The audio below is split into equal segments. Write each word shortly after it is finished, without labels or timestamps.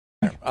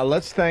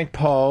Let's thank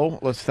Poe.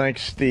 Let's thank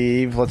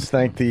Steve. Let's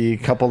thank the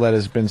couple that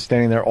has been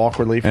standing there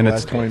awkwardly for the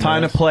last 20 minutes.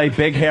 Time to play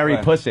Big Hairy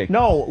Pussy.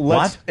 No,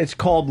 what? It's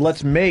called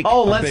Let's Make.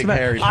 Oh, Let's Big Make.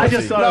 Hairy Pussy. I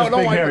just thought it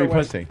was Big Hairy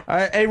Pussy.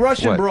 Hey,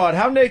 Russian broad,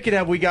 how naked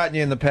have we gotten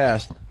you in the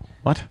past?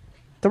 What?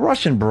 The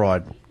Russian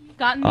broad.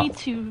 Gotten me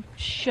to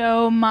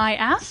show my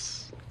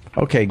ass.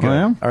 Okay, good.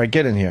 All right,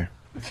 get in here.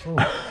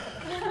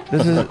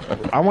 This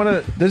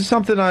is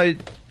something I.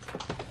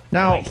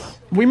 Now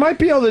we might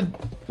be able to.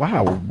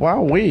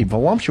 Wow, we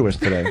voluptuous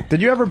today.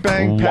 Did you ever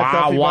bang Pat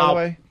Duffy, by the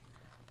way?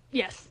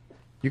 Yes.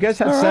 You guys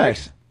had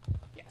sex?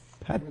 Yes.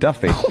 Pat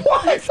Duffy.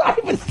 What? I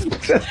was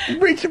just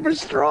reaching for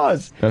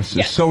straws.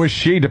 So is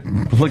she,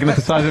 looking at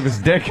the size of his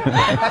dick.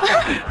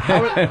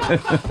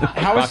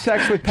 How is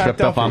sex with Pat Tripped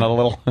Duffy? up on it a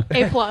little.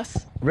 A+.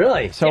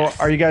 Really? So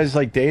are you guys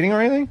like dating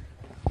or anything?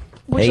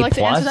 Would you like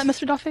to answer that,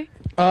 Mr. Duffy?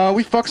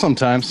 We fuck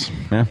sometimes.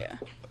 Yeah.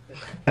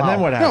 And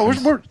then what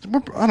happens? No,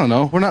 we're I don't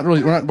know. We're not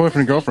boyfriend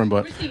and girlfriend,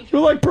 but we're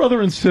like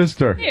brother and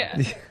sister.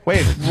 Yeah.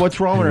 Wait,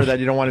 what's wrong with her that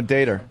you don't want to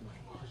date her?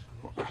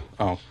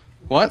 Oh,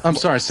 what? I'm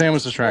sorry, Sam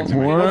was distracting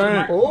me.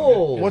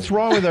 What's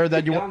wrong with her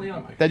that you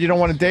don't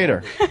want to date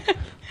her?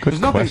 There's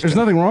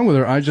nothing wrong with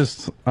her. I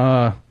just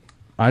I'm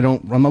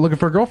not looking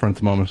for a girlfriend at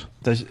the moment.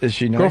 Is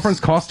she nice? Girlfriends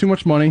cost too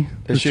much money.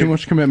 There's too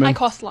much commitment. I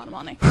cost a lot of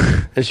money.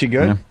 Is she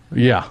good?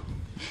 Yeah.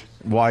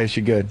 Why is she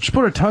good? She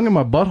put her tongue in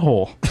my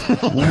butthole.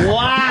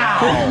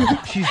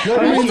 Wow! She's good.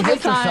 I mean, she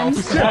hits herself.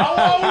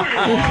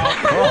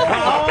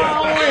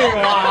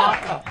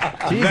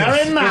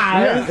 Very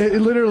nice. Yeah,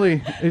 it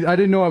literally, I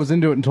didn't know I was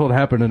into it until it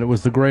happened, and it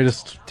was the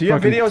greatest. Do you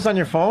have videos on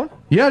your phone?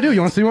 Yeah, I do.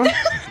 You want to see one?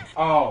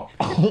 Oh.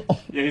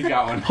 Yeah, he's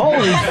got one.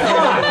 Holy shit.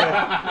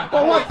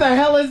 Well, what the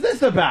hell is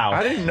this about?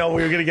 I didn't know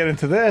we were going to get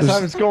into this.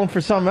 I was going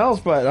for something else,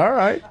 but all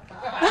right.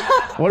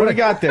 What do we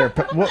got there?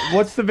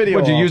 What's the video?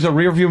 Would you use a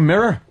rear view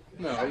mirror?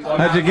 No.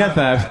 How'd you get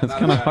that? It's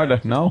kind of hard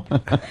to know.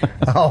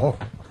 Oh.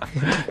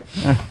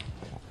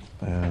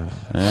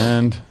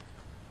 And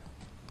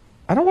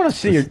I don't want to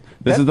see your.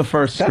 This is the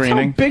first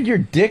screening. That's how big your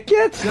dick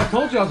gets? I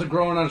told you I was a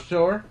growing on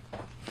shower.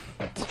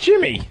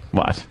 Jimmy.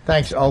 What?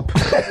 Thanks, Ope.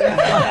 Not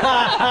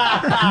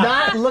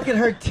look at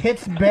her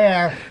tits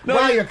bare.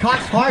 Wow, your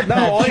cock's hard,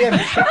 Pat. Jim,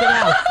 check it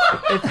out.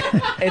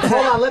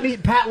 Hold on, let me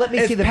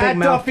see the Pat big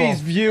mouthful.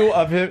 Duffy's view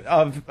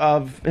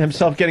of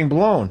himself getting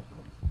blown.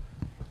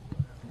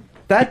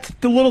 That's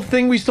the little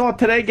thing we saw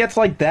today gets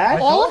like that?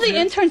 All of the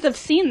interns have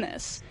seen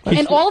this.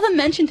 And all of them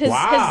mentioned his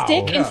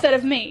dick instead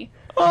of me.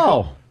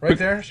 Oh. Right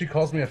there, she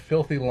calls me a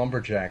filthy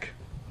lumberjack.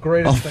 A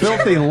Greatest thing.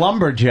 filthy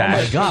lumberjack.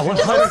 Oh my God, what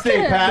Let's see,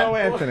 at Pat. him. Go,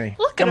 Anthony.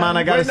 Look Come at on, him.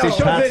 I gotta see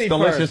show Pat's Vinny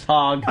delicious first.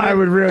 hog. I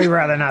would really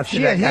rather not see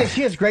that.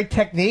 She has great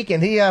technique,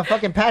 and he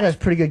fucking Pat has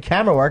pretty good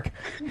camera work,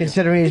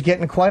 considering he's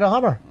getting quite a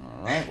Hummer.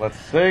 All right, let's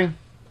see.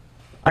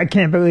 I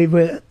can't believe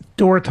it.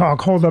 Door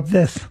Talk hold up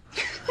this.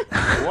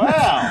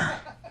 Wow.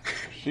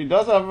 She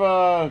does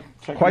have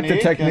technique. Quite the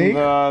technique.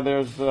 And,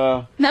 there's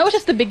That was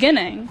just the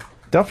beginning.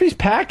 Duffy's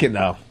packing,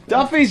 though.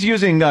 Duffy's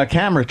using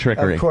camera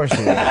trickery. Of course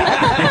he is.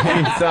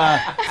 It's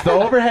the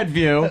overhead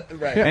view,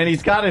 and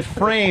he's got it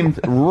framed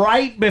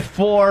right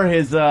before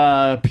his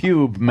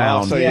pube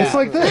mound. so Yeah. It's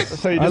like this.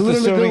 So you're I just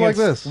literally do it assuming like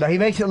it's- this. No, he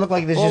makes it look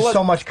like there's Well, just look-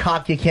 so much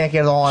cock you can't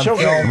get it all on Show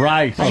film.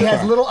 Right. She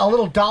has a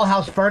little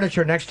dollhouse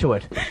furniture next to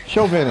it.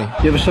 Show Vinny.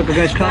 You ever suck a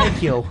guy's cock?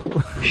 Thank you.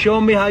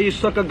 Show me how you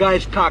suck a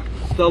guy's cock.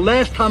 The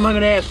last time I'm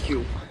going to ask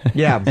you.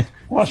 Yeah.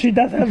 Well, she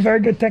does have very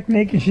good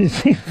technique, and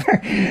she's all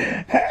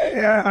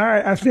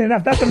right, I've seen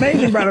enough. That's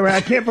amazing, by the way.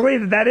 I can't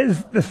believe that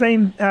is the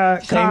same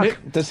cock.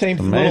 The same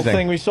little Amazing.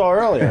 thing we saw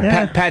earlier.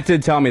 Yeah. Pat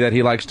did tell me that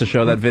he likes to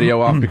show that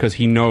video off because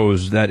he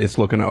knows that it's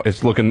looking a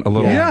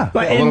little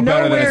But a little in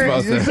better than it's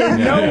nowhere, supposed to.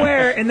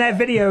 nowhere in that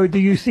video do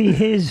you see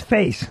his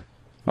face.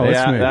 Oh, it's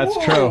Yeah, me. that's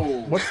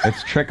true.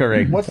 It's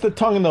trickery. What's the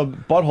tongue in the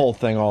butthole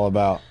thing all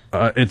about?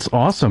 It's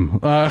awesome.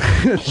 I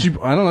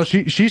don't know.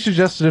 She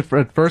suggested it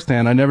at first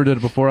hand. I never did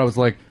it before. I was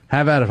like,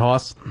 "Have at it,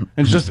 Hoss."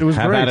 And it was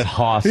Have great. at it,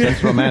 Hoss.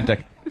 It's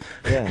romantic.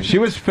 Yeah. She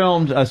was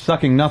filmed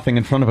sucking nothing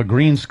in front of a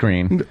green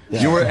screen.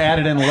 You were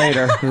added in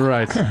later.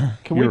 Right.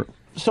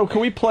 Can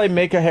we play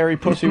Make a Hairy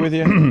Pussy with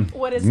you?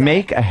 What is that?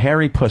 Make a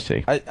hairy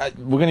pussy. We're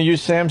going to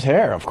use Sam's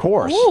hair, of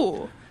course.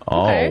 Ooh.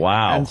 Oh, Okay.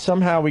 wow. And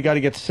somehow we got to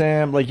get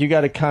Sam, like you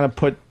got to kind of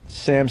put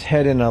Sam's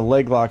head in a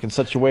leg lock in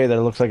such a way that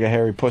it looks like a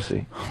hairy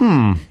pussy.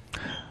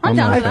 I'm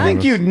down I for that.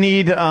 think you'd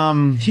need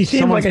She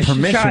seemed someone's like a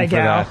permission shy for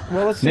gal. that.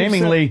 Well, let's see if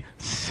Namely,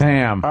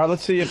 Sam. All right,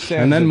 let's see if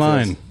Sam. And then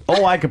mine.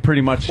 Oh, I could pretty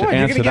much What, you're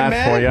answer gonna get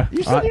that for mad? you.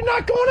 You said you're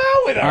not going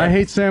out with her. I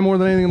hate Sam more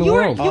than anything in the You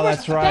were, world. you were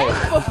that's right.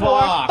 spanked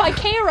before Fuck. by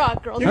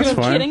K-Rock girls. Are That's you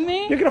fine. kidding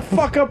me? You're going to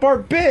fuck up our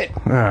bit.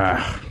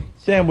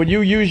 Sam, would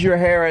you use your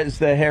hair as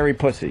the hairy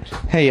pussy?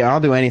 Hey, I'll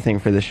do anything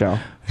for the show.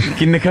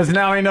 Because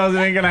now he knows he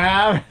ain't going to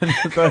have.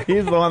 So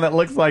he's the one that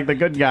looks like the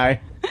good guy.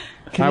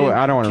 I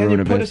don't want to ruin Can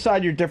a you put bit.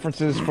 aside your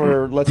differences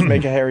for Let's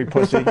Make a Hairy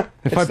Pussy?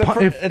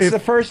 It's the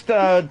first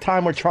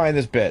time we're trying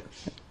this bit.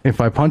 If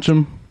I punch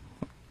him,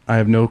 I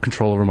have no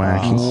control over my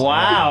actions.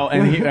 Wow.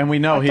 And we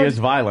know he is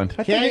violent.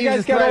 I think you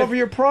guys got over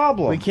your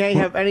problem. We can't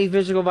have any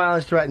physical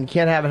violence threatened.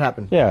 Can't have it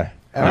happen. Yeah.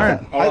 All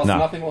right. No.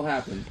 Nothing will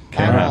happen.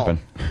 Can't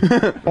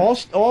happen.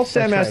 All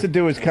Sam has to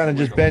do is kind of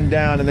just bend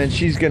down, and then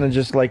she's gonna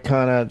just like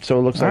kind of so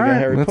it looks like a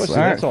hairy pussy.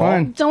 That's all.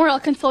 Fine. Don't worry, I'll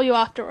console you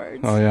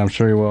afterwards. Oh yeah, I'm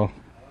sure you will.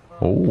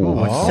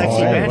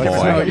 Sexy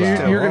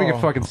man. You're gonna get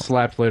fucking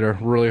slapped later,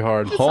 really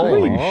hard.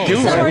 Holy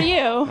So are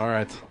you. All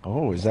right.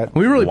 Oh, is that?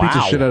 We really beat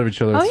the shit out of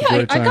each other. Oh It's a yeah,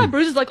 great I time. got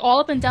bruises like all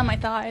up and down my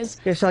thighs.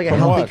 You're like a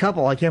healthy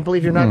couple. I can't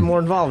believe you're not more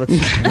involved.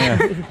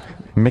 It's,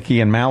 Mickey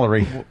and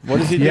Mallory. What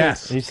does he do?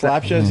 Yes. He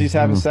slaps you as he's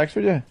having sex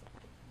with you.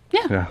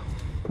 Yeah.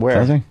 Where?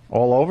 Does he?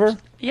 All over?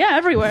 Yeah,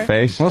 everywhere.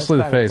 Face. Mostly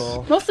the face.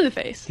 Mostly the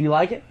face. do you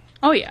like it?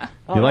 Oh yeah.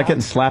 You like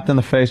getting slapped in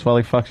the face while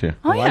he fucks you?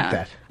 Oh I like yeah.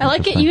 that. I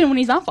like it even when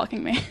he's not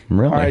fucking me.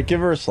 Really? All right,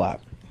 give her a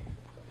slap.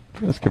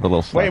 Let's give her a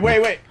little slap.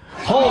 Wait.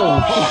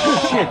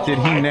 Oh, shit, did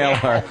he nail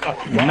her?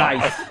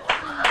 Nice.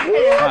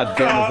 God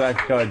damn, is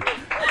that good?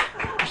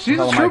 She's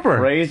Hell, a am I trooper.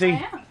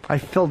 crazy? I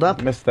filled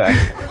up. Missed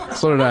that.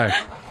 So did I.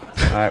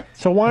 All right.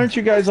 So why aren't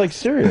you guys like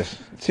serious?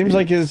 It seems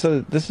like this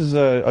is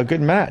a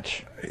good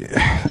match.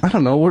 I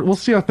don't know. We'll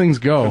see how things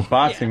go.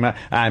 Boxing match.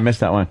 I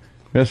missed that one.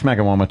 Let's smack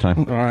it one more time.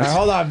 All All right, right.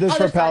 hold on. This is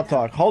for Other pal side.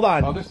 talk. Hold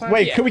on. Other side?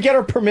 Wait, Yeah. can we get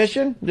her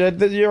permission?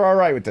 You're all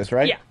right with this,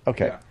 right? Yeah.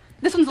 Okay.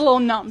 This one's a little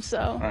numb, so.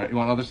 All right. You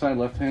want other side,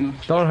 left hand?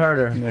 Don't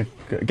hurt her.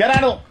 Get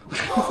out of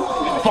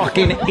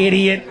fucking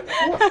idiot.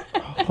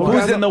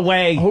 Who's in the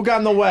way? Who got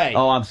in the way?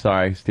 Oh, I'm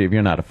sorry, Steve.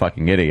 You're not a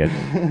fucking idiot.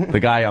 The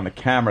guy on the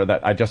camera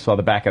that I just saw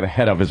the back of the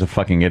head of is a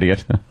fucking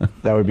idiot.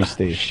 That would be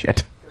Steve.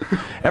 Shit.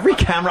 Every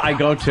camera I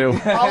go to,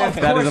 Of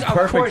that is a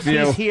course, perfect view.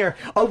 he's here.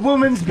 A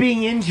woman's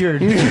being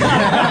injured.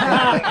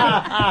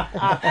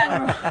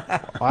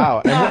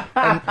 Wow.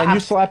 And you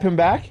slap him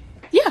back?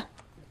 Yeah.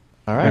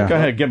 All right. Go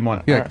ahead, give him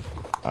one. Yeah.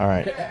 All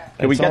right.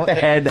 Can we It's get all- the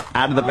head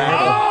out of the back?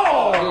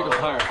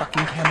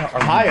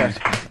 Higher.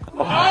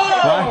 All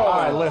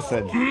right,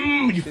 listen.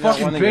 You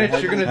fucking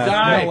bitch. You're gonna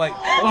die.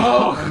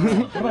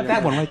 What about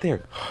that one right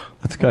there?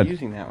 That's good.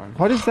 Using that one.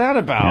 What is that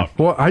about?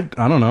 Well, I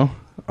don't know.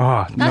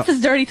 Ah, no. That's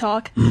his dirty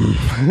talk.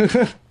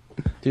 Do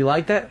you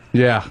like that?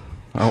 Yeah.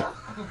 Oh.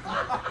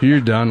 You're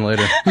done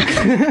later.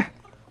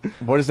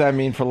 What does that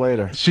mean for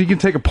later? She can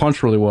take a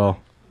punch really well.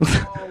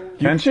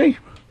 Can she?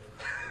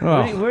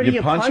 Oh. Where do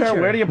You punch her?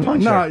 Where do you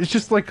punch No, her? it's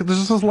just like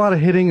there's just a lot of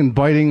hitting and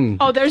biting.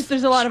 Oh, there's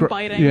a lot of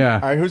biting. Yeah.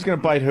 All right, who's gonna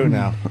bite who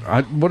now?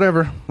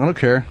 Whatever. I don't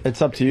care.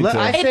 It's up to you two.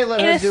 I say let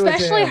her It do it to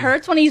especially him.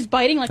 hurts when he's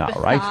biting like the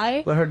All right.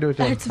 thigh. Let her do it to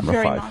That him. hurts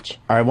very 5. much.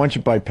 All right, why don't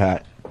you bite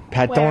Pat?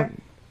 Pat,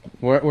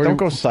 Where? Where don't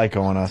go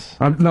psycho on us.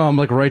 I'm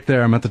like right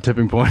there. I'm at the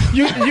tipping point.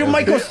 You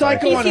might go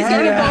psycho He's on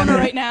getting a her. boner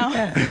right now.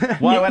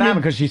 Why? What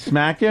happened? Because she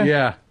smacked you?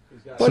 Yeah.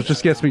 So it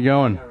just gets me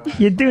going.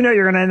 You do know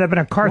you're going to end up in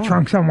a car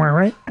trunk somewhere,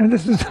 right? And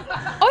this is.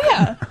 Oh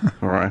yeah.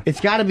 All right.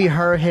 It's got to be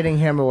her hitting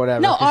him or whatever.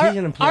 No, 'cause he's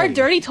an employee. our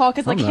dirty talk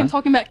is like him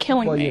talking about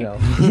killing Well, me. you know.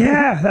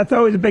 Yeah, that's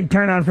always a big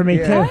turn on for me,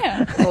 too. Oh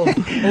yeah. Oh,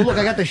 look,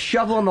 I got the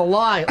shovel and the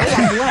lie. Oh,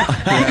 I'm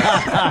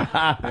left.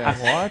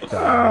 What the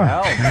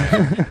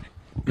hell?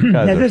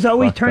 Has this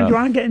always turned you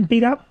on getting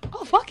beat up?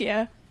 Oh fuck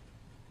yeah.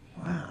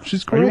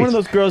 She's Are you great. one of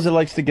those girls that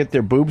likes to get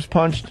their boobs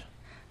punched?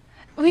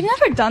 We've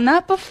never done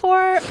that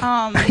before.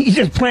 He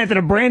just planted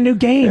a brand new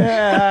game.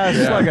 Yeah,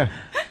 it's like a.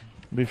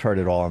 We've heard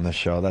it all on this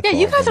show. That's Yeah, all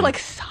you I guys are believe. like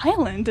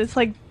silent. It's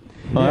like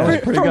Well, that was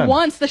pretty for good.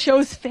 once the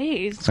show's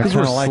phased. Because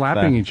we're kinda like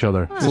slapping that. each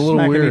other. It's a little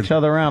Smacking weird. each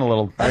other around a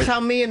little. That's how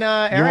me and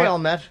Ariel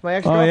met, my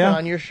ex-girlfriend, yeah?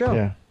 on your show.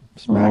 Yeah.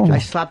 Smack him. I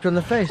slapped her in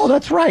the face. Oh,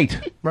 that's right.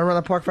 Right around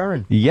the park for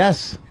Erin.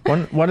 Yes.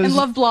 What And is?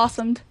 love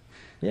blossomed.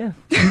 Yeah.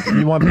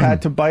 You want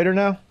Pat to bite her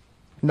now?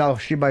 No,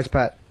 she bites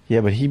Pat.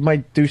 Yeah, but he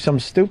might do something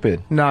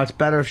stupid. No, it's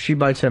better if she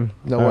bites him.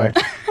 No way.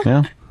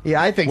 Yeah.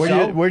 Yeah, I think Where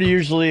so. do you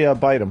usually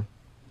bite him?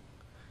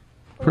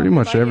 Pretty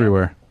much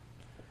everywhere.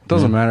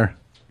 Doesn't matter.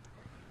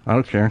 I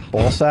don't care.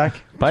 Ball sack?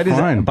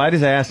 Fine. Bite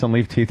his ass and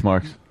leave teeth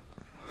marks.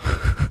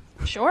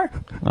 Sure.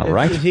 All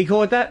right. Is he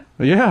cool with that?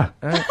 Yeah.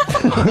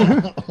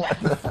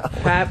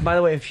 Pat, by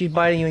the way, if she's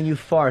biting you and you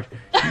fart,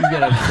 you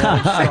get a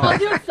I'll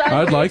do it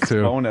sideways. I'd like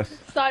to. Bonus.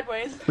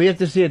 Sideways. We have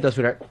to see it, though,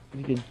 sweetheart.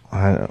 You can...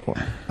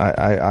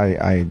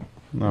 I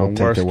No, take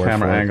worst their word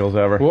camera for it. angles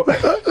ever. Look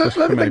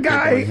at the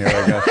guy. Here,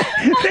 I guess.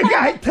 The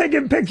guy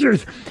taking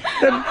pictures.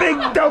 The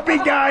big dopey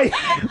guy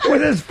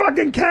with his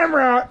fucking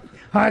camera out.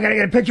 Oh, I gotta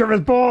get a picture of his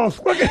balls.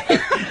 Look at him.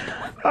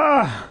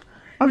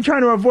 I'm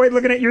trying to avoid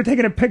looking at you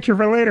taking a picture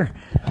for later.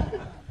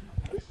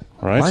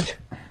 All right. What?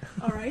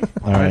 All right.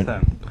 All right.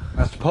 then.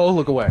 Master Poe,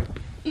 look away.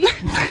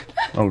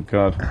 Oh,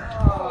 God.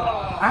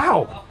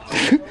 Ow.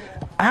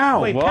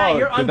 Ow. Wait, Whoa, Pat,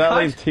 you're did that uncut?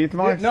 leave teeth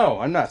marks? No,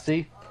 I'm not.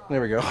 See?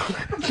 There we go.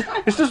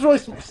 It's just really...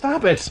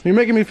 Stop it. You're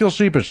making me feel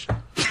sheepish.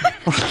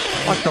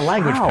 What's the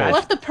language, I Pat?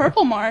 left the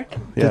purple mark.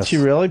 Did she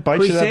really bite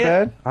Can you we that see it?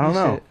 bad? I don't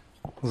know.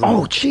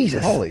 Oh,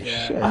 Jesus. Holy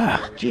shit.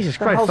 Jesus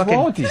What the Christ. hell's Fucking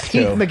wrong with these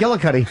Keith two?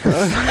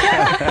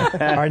 McGillicuddy.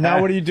 All right,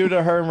 now what do you do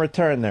to her in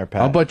return there,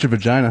 Pat? I'll bite your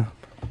vagina.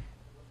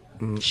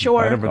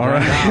 Sure. All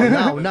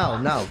right.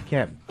 No.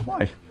 Can't.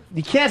 Why?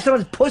 You can't have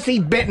someone's pussy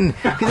bitten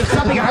because if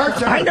something hurts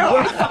her, I know.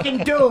 We're fucking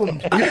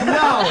doomed. No.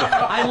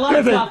 I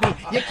love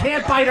Duffy. You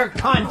can't bite her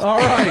cunt. All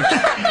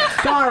right.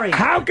 Sorry.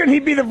 How can he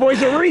be the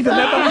voice of reason?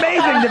 That's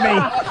amazing to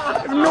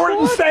me.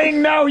 Norton's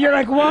saying no. You're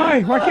like,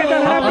 why? Why can't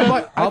that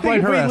happen? I'll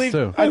bite her ass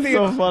too. I think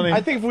so funny.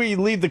 I think if we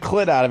leave the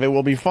clit out of it,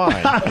 we'll be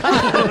fine.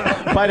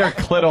 Bite her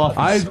clit off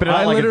and spit it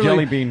out like a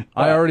jelly bean.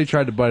 I already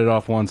tried to bite it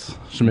off once.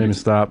 She made me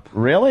stop.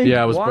 Really?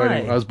 Yeah, I was Why?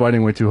 biting. I was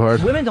biting way too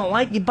hard. Women don't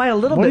like you bite a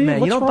little bit,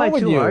 man. You don't bite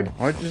too hard.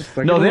 I No, get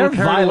a they're little carried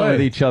violent away.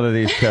 with each other.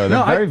 These two. They're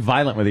No, very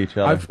violent with each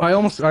other. I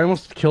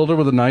almost killed her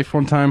with a knife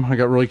one time. I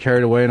got really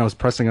carried away and I was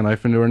pressing a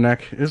knife into her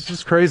neck. It's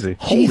just crazy.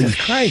 Jesus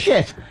Christ.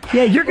 Shit.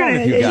 Yeah, you're gonna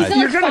with you guys? He's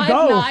you're got gonna like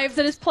 5 go. knives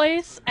at his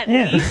place, at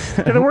Yeah. least.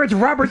 So the words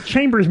Robert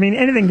Chambers mean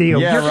anything to you.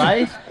 Yeah, You're-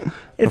 right.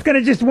 It's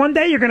gonna just one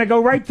day you're gonna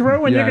go right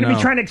through and Yeah, you're gonna I be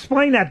know. trying to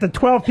explain that to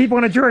 12 people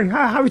in a jury.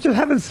 I was just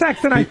having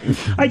sex and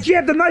I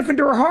jabbed a knife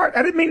into her heart.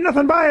 I didn't mean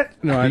nothing by it.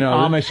 No, I know.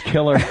 Amish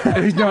killer.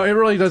 No, it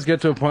really does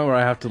get to a point where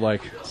I have to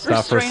like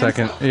stop for a Restrain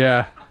second.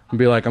 Yeah, and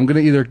be like, I'm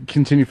gonna either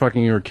continue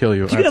fucking you or kill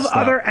you. Do you have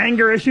other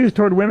anger issues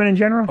toward women in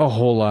general? A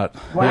whole lot.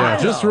 Yeah,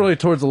 just really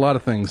towards a lot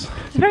of things.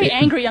 He's a very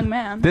angry young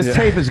man. This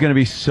tape is going to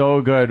be so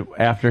good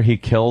after he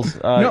kills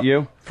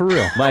you. For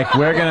real. Like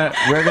we're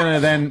gonna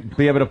then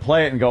be able to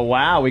play it and go,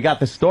 wow, we got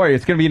the story.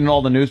 It's gonna be in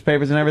all the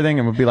newspapers and everything,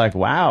 and we'll be like,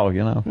 wow,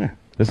 you know,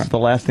 this is the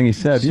last thing he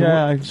said.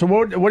 So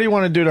what do you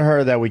want to do to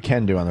her that we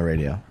can do on the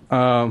radio?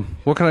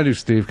 What can I do,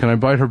 Steve? Can I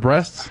bite her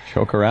breasts?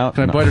 Choke her out.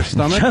 Can I bite her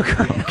stomach?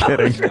 I'm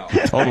kidding.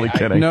 Totally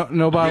kidding.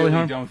 No bodily really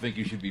harm. don't think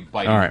you should be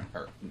biting All right.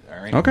 her. All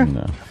right. Okay.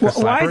 Well,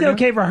 why is it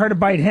okay for her to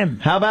bite him?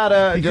 How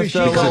about Because just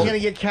a she's little, going to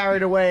get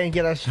carried away and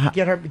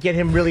get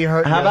him really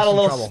hurt. and how get about us a in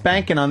little trouble.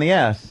 spanking on the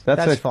ass?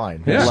 That's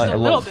fine. Yeah. Just a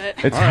little bit.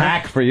 It's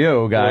hack for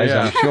you guys,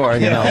 Yeah. I'm sure.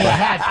 You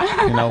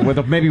know,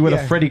 with maybe with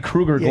a Freddy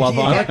Krueger glove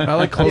on. I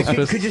like close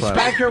fists. Could you slaps.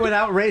 spank her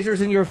without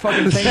razors in your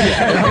fucking thing?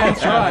 I'll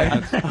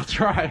try. I'll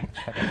try.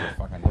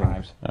 Fucking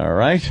rhymes. All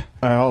right.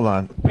 All right, hold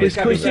on.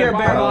 Could we see her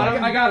bare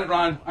bottom? I got it,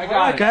 Ron. I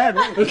got Go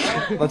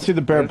ahead. Let's see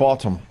the bare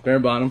bottom. Bare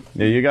bottom.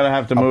 Yeah, you gotta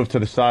have to move to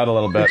the side a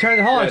little bit. Turn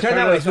turn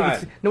that to way. the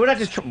side. No, we're not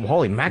just.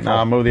 Holy mackerel.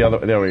 No, move the other.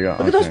 There we go.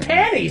 Look at those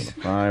panties.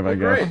 5, I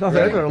guess. Oh,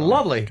 they're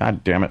lovely.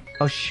 God damn it.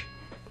 Oh,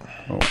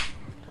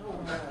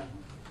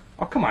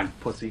 Oh, come on,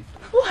 pussy.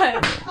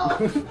 What?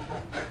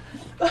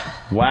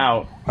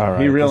 Wow. All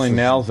right, He really this is-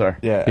 nails her.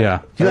 Yeah. Yeah.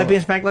 Do you like being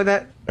spanked like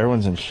that?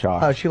 Everyone's in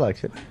shock. Oh, she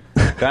likes it.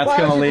 That's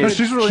gonna No, leave.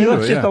 she's really She into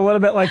looks it, just a little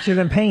bit like she's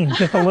in pain.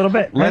 Just a little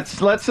bit. Let's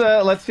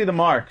see the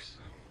marks.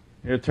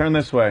 Here, turn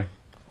this way.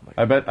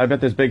 I bet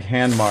there's big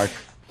hand marks.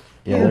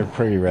 Yeah, they're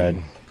pretty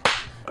red.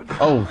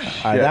 Oh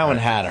shit. All right, that one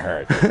had to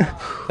hurt.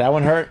 That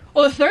one hurt?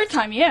 Well, the third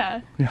time,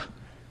 yeah.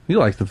 You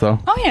liked it though.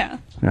 Oh, yeah.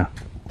 Yeah.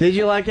 Did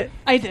you like it?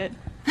 I did.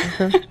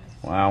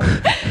 Wow.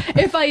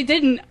 If I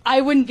didn't,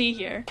 I wouldn't be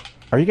here.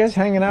 Are you guys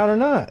hanging out or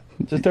not?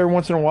 Just every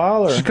once in a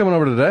while, or? She's coming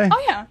over today.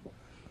 Oh, yeah.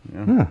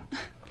 Yeah.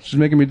 She's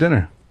making me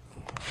dinner.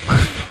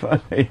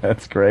 Yeah,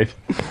 that's great.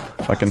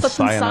 Fucking Put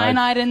some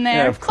cyanide in there.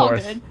 Yeah, of It's all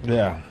course. good.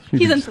 Yeah.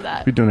 He's into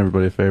that. Be doing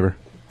everybody a favor.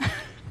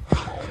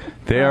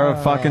 They are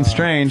fucking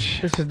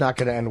strange. This is not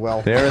going to end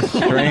well. They're a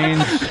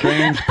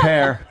strange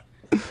pair.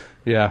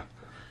 Yeah.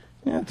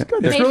 Yeah, it's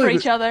good. Made for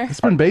each other.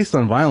 It's been based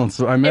on violence.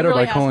 So I met It her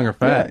really by has. calling her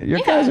fat.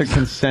 You guys are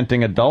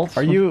consenting adults.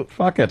 Are you?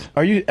 Fuck it.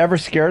 Are you ever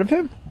scared of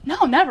him?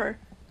 No, never.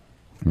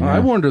 I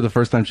warned her the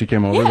first time she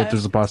came over Yeah. that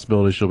there's a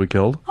possibility she'll be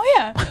killed. Oh,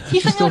 yeah. He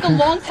sent me like a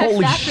long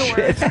text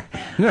afterwards.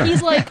 Yeah.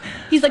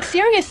 He's like,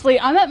 seriously,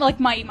 I'm at like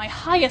my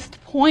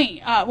highest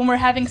point when we're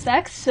having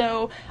sex,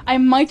 so I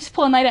might just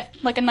pull a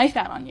knife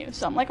out on you.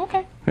 So I'm like,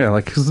 okay. Yeah,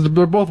 like, because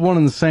they're both one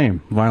and the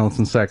same, violence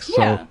and sex.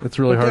 Yeah. So it's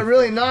really But they're hard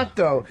really not,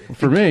 though.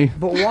 for me.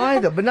 But why,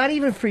 though? But not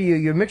even for you.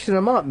 You're mixing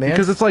them up, man.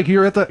 Because it's like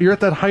you're at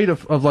that height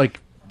of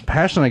like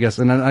passion, I guess,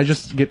 and then I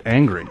just get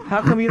angry.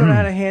 How come you don't know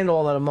how to handle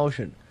all that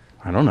emotion?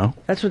 I don't know.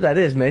 That's what that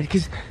is, man.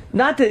 Because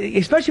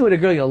especially with a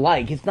girl you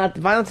like, it's not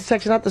violence and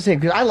sex is not the same.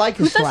 Because I like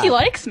to Who says slap. he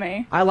likes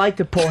me? I like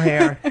to pull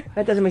hair.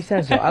 That doesn't make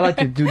sense. Though. I like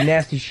to do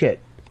nasty shit.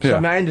 So Yeah. I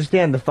mean, I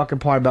understand the fucking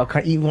part about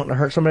kind of even wanting to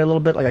hurt somebody a little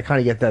bit. Like I kind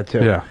of get that too.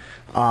 Yeah.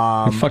 He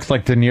fucks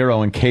like De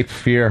Niro in Cape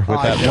Fear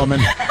with that woman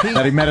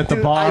that he met at the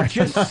Dude, bar.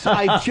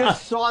 I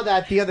just saw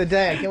that the other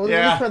day. Well,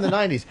 Yeah. It was from the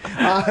 90s.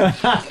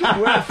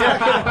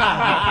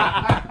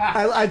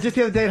 I just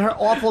the other day heard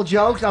awful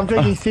jokes. I'm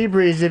drinking sea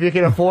breeze if you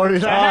can afford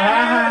it.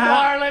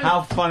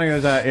 How funny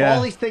was that? Yeah.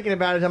 All he's thinking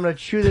about is I'm going to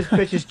chew this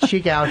bitch's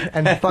cheek out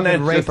and fucking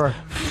then rape just her.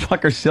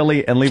 Fuck her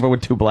silly and leave her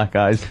with 2 black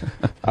eyes.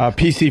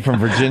 PC from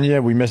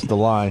Virginia, we missed the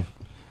line.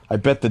 I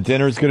bet the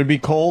dinner's going to be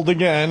cold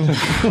again.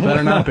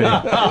 Better not be.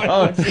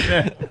 Oh,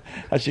 shit.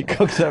 As she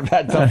cooks up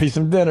that Duffy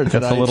some dinner tonight.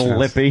 That's a little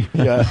lippy.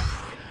 Yeah.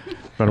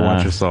 Better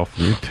watch yourself.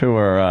 You two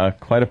are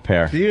quite a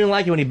pair. You didn't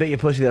like it when he bit your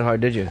pussy that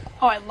hard, did you?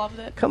 Oh, I loved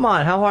it. Come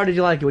on, how hard did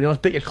you like it? When he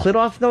almost bit your clit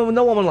off? No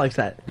woman likes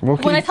that. Well,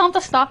 When I tell him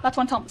to stop, that's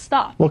when I tell him to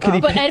stop. Well, can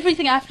he but pin-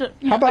 everything after,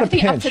 how about a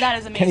everything up pinch? to that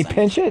is Can amazing. he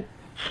pinch it?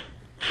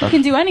 He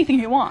can do anything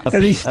he wants.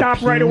 Does he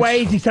stop right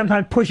away? Does he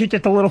sometimes push it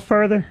just a little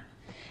further?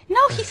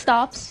 No, he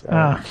stops.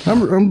 I'm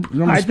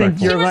I think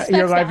He your respects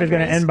life is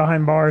going to boundaries. end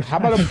behind bars. How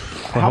about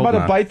a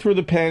not. bite through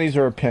the panties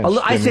or a pinch?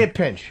 I Jimmy? say a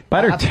pinch.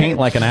 Bite her A taint pinch.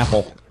 like an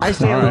apple. I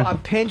say All right. a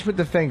pinch with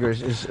the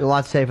fingers is a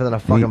lot safer than a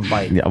fucking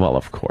bite. Yeah, well,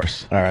 of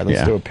course. All right, let's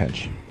Yeah. do a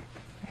pinch.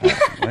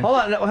 Hold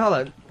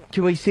on.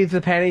 Can we see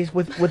the panties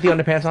with the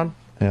underpants on?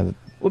 Yeah.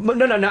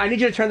 No. I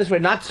need you to turn this way,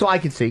 not so I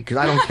can see, because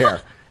I don't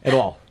care at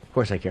all. Of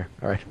course I care.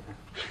 All right.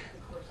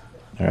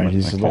 All right.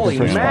 He's Holy looking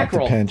for a spot to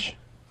mackerel. pinch.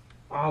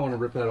 Oh, I want to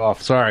rip that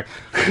off. Sorry.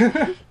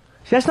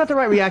 See, that's not the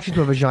right reaction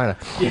to a vagina.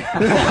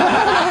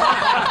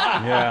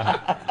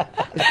 Yeah.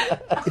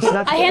 It's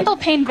not. I handle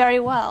pain very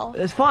well.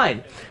 It's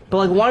fine, but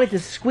like wanting to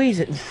squeeze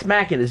it and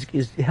smack it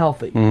is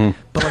healthy.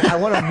 But like I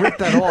want to rip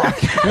that off.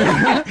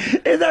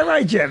 Is that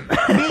right, Jim?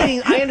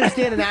 Meaning, I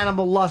understand an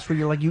animal lust where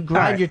you're like you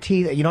grind your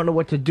teeth and you don't know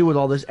what to do with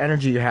all this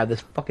energy you have,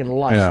 this fucking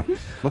lust. Yeah.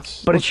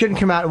 But it shouldn't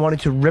come out and wanting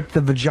to rip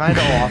the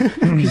vagina off,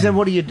 because then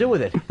what do you do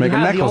with it? Make you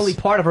a have the necklace. only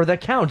part of her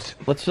that counts.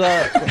 Let's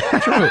Thank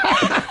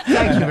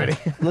you, Vinny.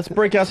 let's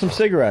break out some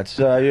cigarettes.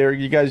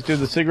 You guys do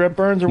the cigarette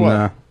burns or what?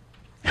 Nah.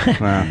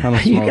 Nah, I don't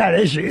You smoke. got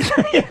issues.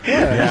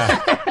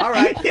 All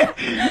right.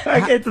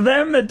 Like, it's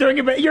them that doing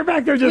it, but you're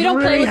back there just We don't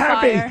play really with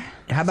happy. fire.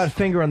 How about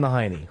finger on the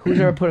hiney? Who's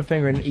ever put a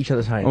finger in each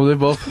other's hiney? Oh, we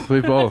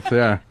both,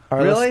 yeah. All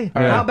right, Really?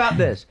 let's- How about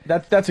this?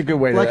 That's a good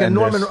way to Like end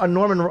this. a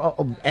Norman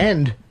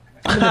end.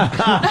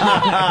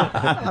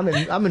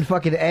 I'm in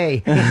fucking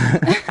A.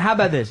 How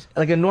about this?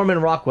 Like a Norman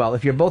Rockwell.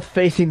 If you're both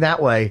facing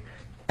that way,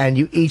 and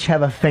you each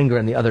have a finger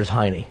in the other's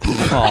hiney.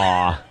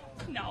 Aw.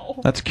 No.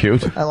 That's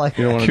cute. I like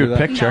You don't want to do Cute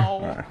that? picture.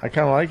 No. I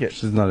kind of like it.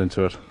 She's not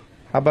into it.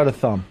 How about a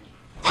thumb?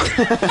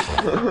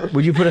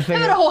 Would you put a Give it a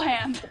finger? whole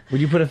hand. Would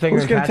you put a finger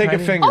Who's in gonna Pat's take a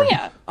hiney? finger? Oh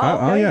yeah.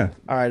 Oh, yeah.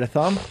 All right, a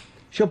thumb.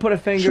 She'll put a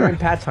finger in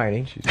Pat's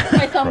hiney.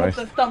 My thumb with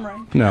Christ. the thumb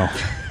ring. No.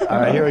 All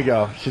right, here we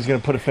go. She's gonna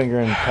put a finger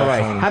in. All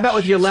right. How about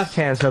with your left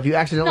hand? So if you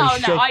accidentally No,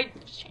 shake. I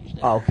just changed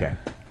it. Oh, okay.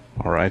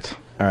 All right.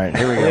 All right,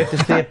 here we We go. have to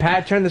see it.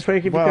 Pat, turn this way,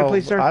 if you could,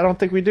 please, sir. I don't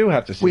think we do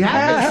have to see. We it.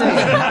 have to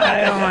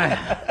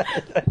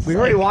see it. We've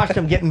already watched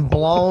him getting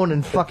blown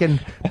and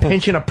fucking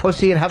pinching a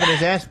pussy and having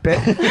his ass bit.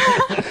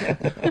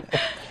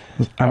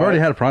 I've already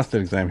had a prostate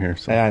exam here,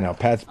 so Yeah, I know.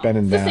 Pat's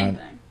bending the same down,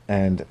 thing.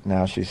 and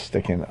now she's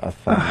sticking a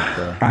thumb up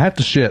there. I have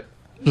to shit.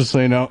 Just so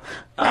you know.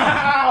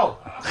 Ow!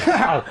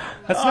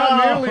 That's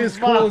not nearly as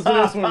cool as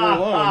this when we're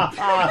alone.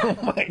 Oh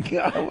my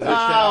god!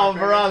 Oh,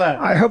 brother.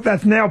 I hope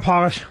that's nail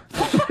polish.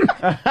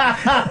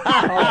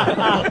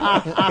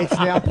 It's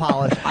nail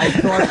polish. I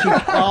thought she.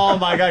 Oh,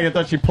 my God. You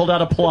thought she pulled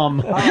out a plum.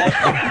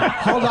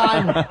 Hold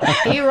on.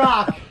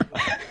 E-Rock.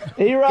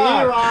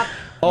 E-Rock.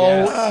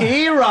 Oh,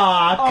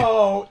 E-Rock.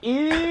 Oh,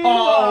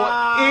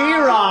 E-Rock.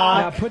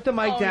 E-Rock. Now put the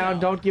mic down.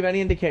 Don't give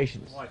any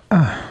indications.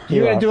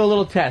 You're going to do a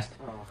little test.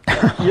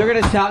 You're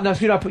going to tell. No,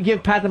 sweetheart,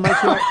 give Pat the mic.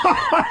 Sweetheart.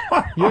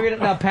 You're going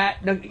to. No,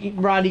 Pat. No,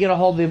 Ron, you're going to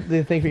hold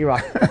the thing for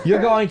E-Rock.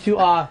 You're going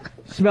to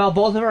smell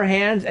both of her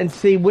hands and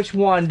see which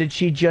one did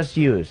she just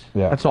use.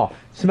 Yeah. That's all.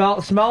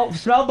 Smell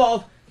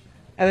both,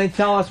 and then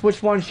tell us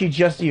which one she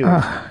just used.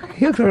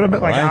 He looks a little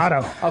bit like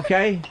Otto.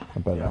 Okay?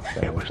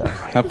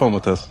 Have fun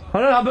with this. Oh,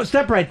 no, but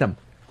separate them.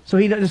 So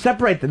he doesn't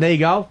separate them. There you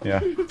go. Yeah.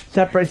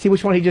 Separate. See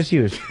which one he just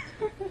used.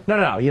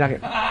 No. You're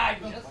not gonna.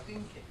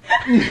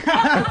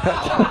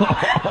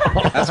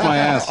 That's my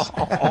ass.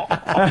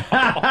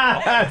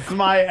 That's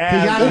my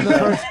ass. He got on the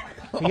first.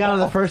 He got on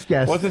the first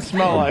guess. What's it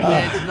smell like?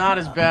 It's not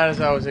as bad as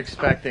I was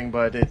expecting,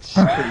 but it's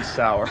pretty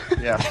sour.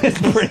 Yeah.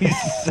 It's pretty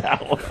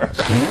sour.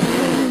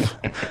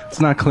 It's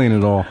not clean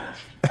at all.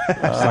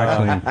 It's not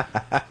clean.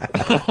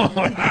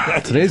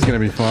 Today's gonna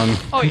be fun.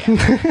 Oh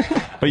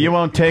yeah. But you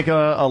won't take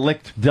a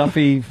licked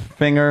Duffy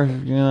finger,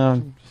 you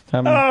know? Just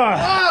have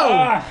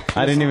I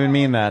didn't even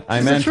mean that.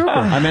 I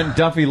meant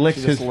Duffy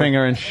licks his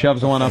finger and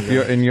shoves one up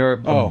in your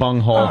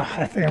bunghole.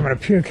 I think I'm gonna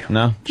puke.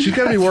 No? She's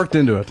gotta be worked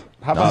into it.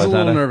 How I was about a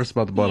little that nervous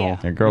about the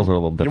butthole. Yeah, girls are a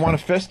little different. you want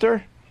to fist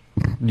her?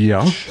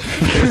 Yeah.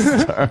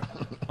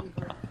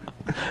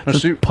 No,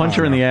 she- punch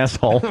her in the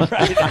asshole? Oh,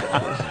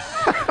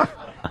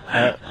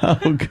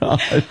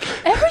 God.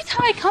 Every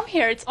time I come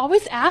here, it's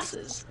always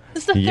asses.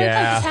 This is the third time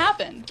Yeah. this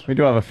happened. We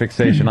do have a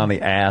fixation on the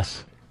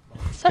ass.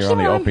 Especially on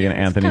the when I'm Opie and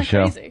here. It's Anthony kinda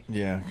show. Crazy.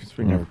 Yeah, because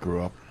we never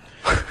grew up.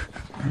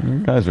 You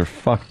guys are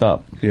fucked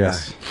up.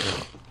 Yes.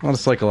 A lot of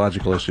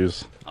psychological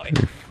issues. A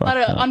lot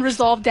of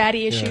unresolved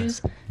daddy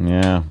issues.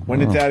 Yeah. When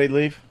did Daddy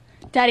leave?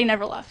 Daddy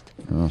never left.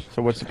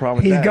 So what's the problem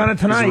with He's that? gonna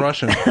He's tonight.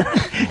 Russian.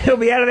 He'll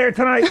be out of there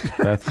tonight.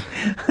 That's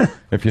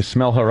if you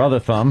smell her other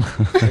thumb.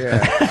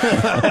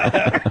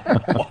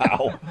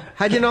 Wow.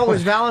 How'd you know it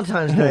was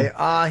Valentine's Day?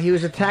 He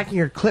was attacking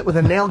her clit with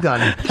a nail gun.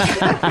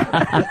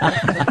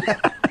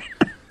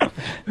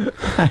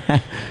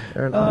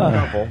 They're an odd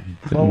couple.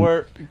 Well,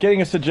 we're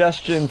getting a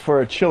suggestion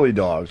for a chili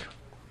dog.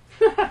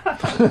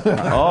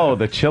 Oh,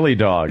 the chili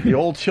dog. The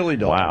old chili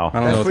dog. Wow. I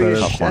don't know what that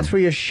is. That's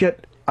where you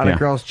shit on Yeah. a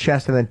girl's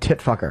chest and then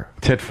tit fuck her.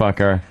 Tit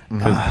fucker.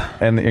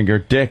 And your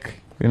dick,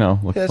 you know,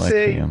 looks Yeah, like.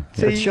 see, You know,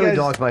 see, The you chili guys-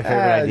 dog's my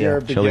favorite idea. You're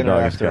a Chili beginner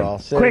dog is after good. all.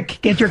 See? Quick,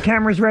 get your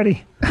cameras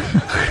ready.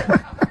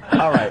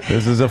 All right.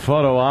 This is a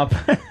photo op.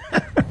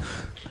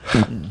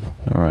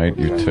 All right,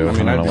 you two. I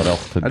don't know what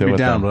else to I'd do be with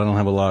down, them. but I don't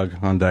have a log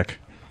on deck.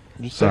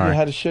 You said Sorry. you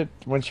had a shit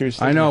when she was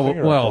I sticking know. her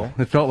finger up Well, there.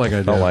 it felt like I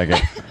did. Felt like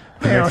it.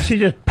 You know, she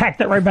just packed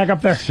it right back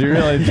up there. She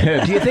really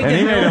did. Do you think and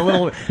he that- made a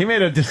little. He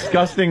made a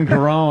disgusting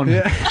groan.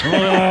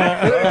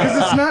 Because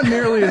it's not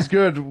nearly as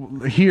good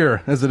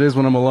here as it is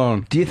when I'm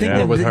alone. Do you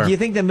think with the, her. do you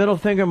think the middle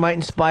finger might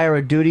inspire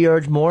a duty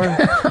urge more?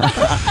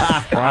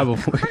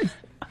 Probably.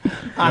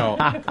 No.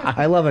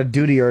 I love a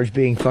duty urge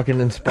being fucking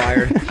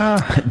inspired.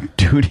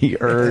 Duty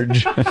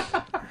urge.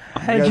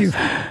 You guys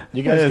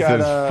This got,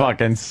 is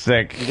fucking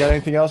sick. You got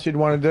anything else you'd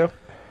want to do?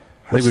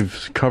 I think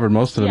we've covered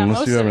most of them, Yeah, unless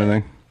most you have of it.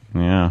 anything.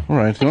 Yeah. All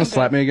right. You want to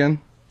slap me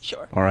again?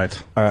 Sure. All right.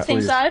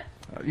 Same side?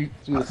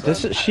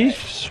 She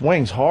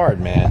swings hard,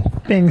 man.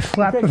 Being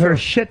slapped with her I'm not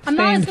shit-stained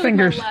as good with my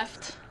fingers.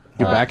 left.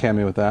 You backhand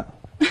me with that.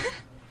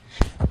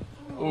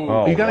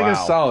 Oh, You gotta wow.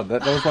 get solid.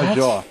 That was my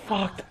jaw.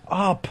 Fucked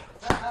up.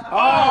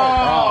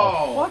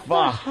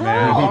 Fuck,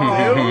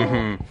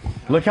 man.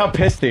 Look how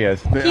pissed he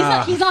is.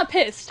 He's not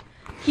pissed.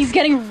 He's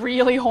getting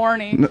really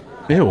horny.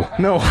 Ew.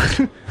 No.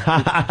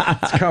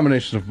 It's a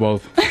combination of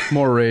both.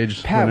 More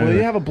rage. Pat, than will you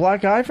anything. have a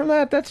black eye from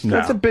that? That's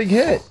a big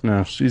hit.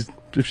 No, she's.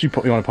 If she,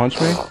 you want to punch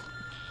me?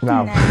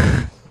 No.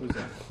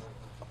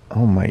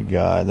 Oh my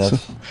God,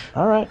 that's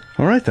all right.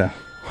 All right then.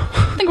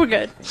 I think we're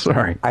good.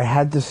 Sorry. I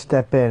had to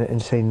step in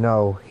and say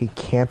no. He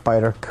can't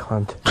bite her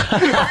cunt.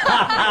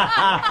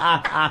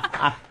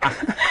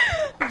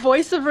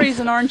 Voice of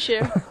reason, aren't you?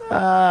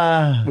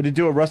 Would you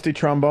do a rusty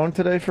trombone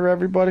today for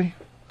everybody?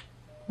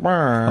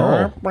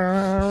 Oh.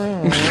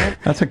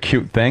 That's a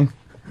cute thing.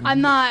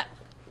 I'm not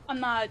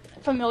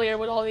familiar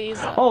with all these.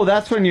 Oh,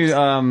 that's when you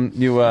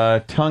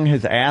tongue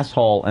his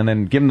asshole and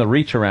then give him the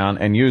reach around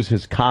and use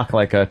his cock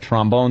like a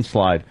trombone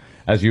slide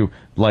as you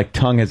like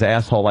tongue his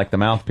asshole like the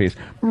mouthpiece.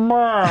 Oh,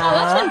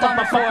 that's been done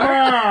before.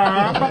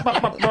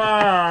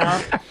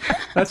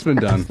 That's been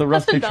done. The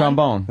rusty done.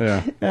 trombone.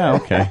 Yeah. Yeah,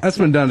 okay. That's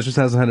been done. It just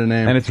hasn't had a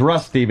name. And it's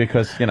rusty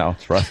because,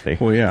 it's rusty.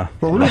 Well, yeah.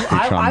 Rusty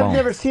I've trombone.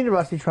 never seen a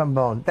rusty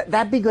trombone.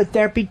 That'd be good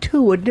therapy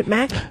too, wouldn't it,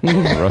 Mac?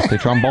 Rusty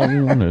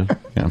trombone.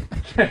 Yeah.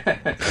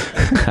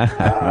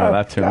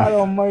 That tune. God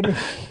almighty.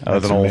 That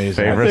was an old I have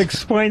to favorite.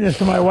 explain this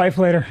to my wife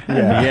later.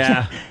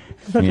 Yeah.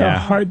 Such a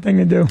hard thing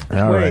to do.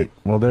 All right.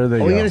 Well, there they Are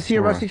go. we going to see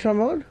a rusty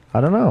trombone?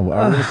 I don't know.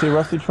 Are we going to see a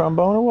rusty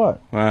trombone or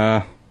what?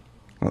 I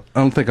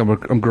don't think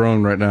I'm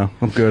grown right now.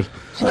 I'm good.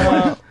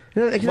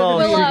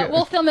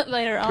 We'll film it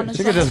later on.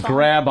 She could just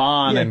grab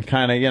on and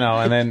kind of,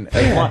 and then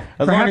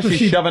as long as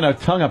she's shoving her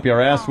tongue up your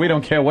ass, we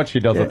don't care what she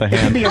does with the It could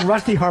hand. be a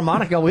rusty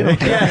harmonica. We don't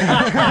care.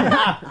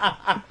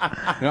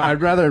 I'd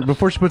rather,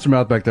 before she puts her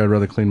mouth back there, I'd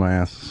rather clean my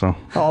ass. So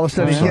All of a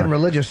sudden, he's getting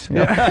religious. You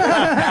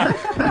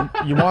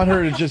want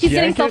her to just He's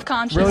getting yank it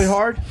self-conscious. really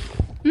hard?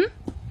 You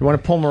want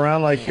to pull him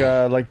around like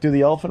do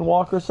the elephant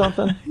walk or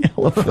something?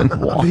 Elephant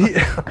walk.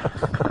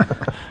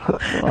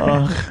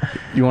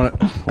 you want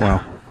to?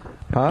 Wow.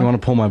 Huh? You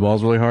want to pull my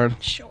balls really hard?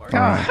 Sure. You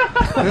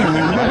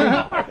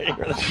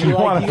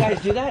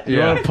guys do that? You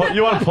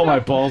want to pull my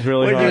balls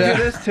really Wait, you hard?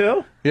 do this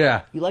too?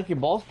 Yeah. You like your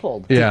balls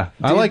pulled? Yeah.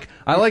 I like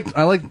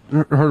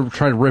her to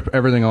try to rip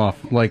everything off.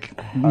 Like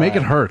make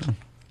it hurt.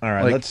 All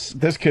right, Like-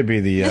 this could be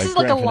the. This is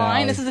like a grand line.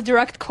 finale. This is a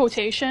direct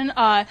quotation.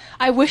 I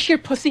wish your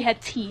pussy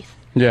had teeth.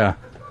 Yeah.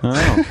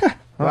 Oh.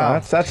 Wow,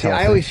 that's See, I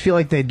healthy. always feel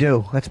like they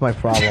do. That's my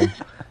problem.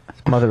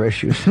 It's mother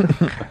issues. All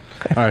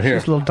right, here.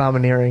 It's a little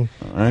domineering.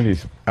 All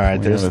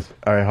right, there's. All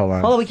right, hold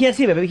on. Oh, we can't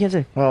see, baby. We can't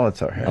see. Well, it's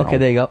all right. Okay,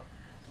 there you go.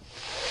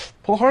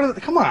 Pull harder.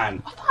 Come on.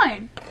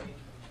 Fine.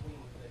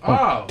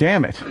 Oh.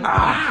 Damn it.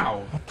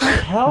 Ow.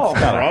 Hell,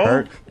 Gotta bro.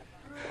 hurt.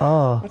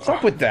 Oh. What's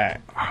up with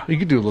that? You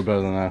could do a little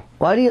better than that.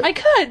 Why do you? I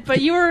could,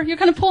 but you're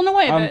kind of pulling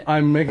away a bit.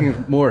 I'm making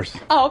it worse.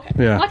 Oh, okay.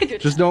 Yeah. I could do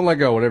it. Just don't let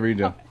go, whatever you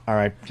do. All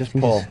right, just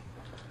pull.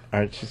 All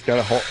right, she's got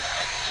a hold.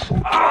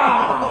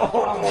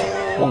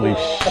 Holy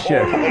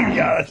shit. Oh my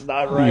God, that's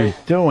not What are you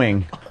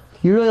doing?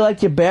 You really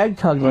like your bag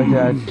tugged like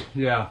that?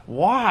 Yeah.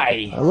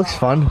 Why? It looks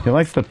fun. He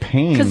likes the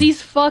pain. Because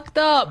he's fucked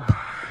up.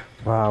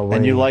 Wow.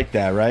 And you like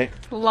that, right?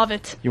 Love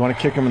it. You want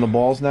to kick him in the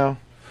balls now?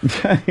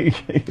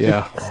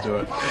 Yeah. Let's do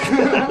it.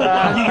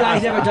 Have you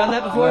guys ever done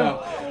that before?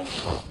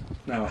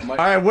 No. All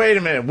right, wait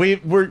a minute.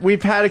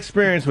 We've had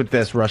experience with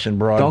this Russian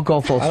broad. Don't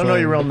go full I don't know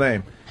swing. your real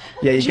name.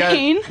 Yeah,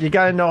 Jane? you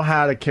gotta know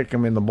how to kick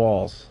him in the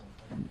balls.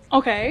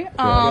 Okay.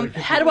 How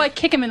do I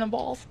kick him in the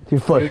balls? Your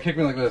You foot. gotta kick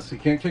me like this. You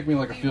can't kick me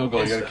like a field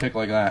goal. You gotta kick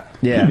like that.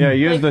 Yeah. Yeah,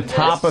 use the Like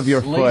top this? of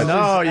your foot.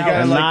 No, you gotta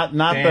And like.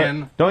 not Dan.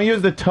 the. Don't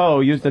use the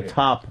toe. Use the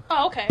top.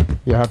 Oh, okay.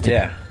 You have to.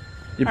 Yeah.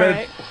 You All better.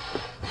 right.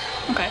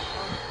 Okay.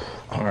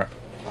 All right.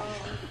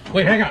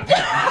 Wait, hang on.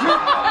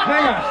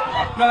 Hang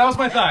on. No, that was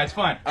my thigh. It's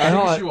fine. Hold Take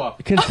on. your shoe off.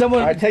 Can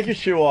someone? All right, take your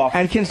shoe off.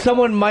 And can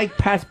someone mic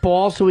Pat's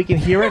balls so we can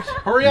hear it?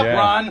 Hurry up, Yeah.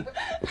 Ron.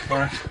 All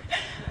right.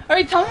 All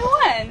right. Tell me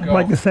when. I'd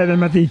like to say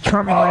them at the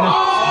Trump rally.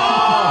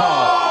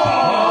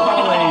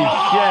 Holy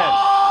shit.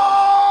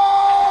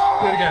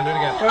 Do it again. Do it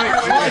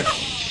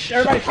again.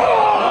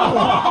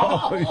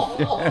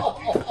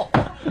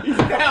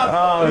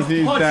 Oh,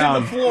 he's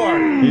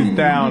down. He's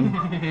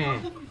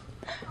down.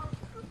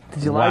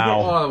 Did you like Wow.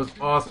 it? Oh, that was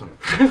awesome.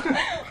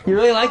 You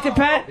really liked it,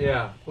 Pat?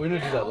 Yeah. We're gonna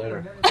do that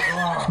later.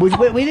 We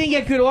didn't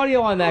get good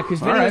audio on that because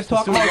Vinny was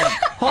talking.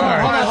 Hold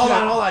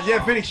on.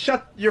 Yeah, Vinny,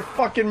 shut your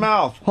fucking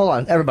mouth. Hold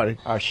on, everybody.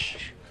 Oh, shh.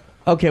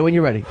 Okay, when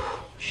you're ready.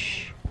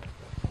 Shh.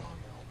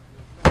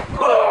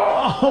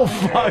 Oh,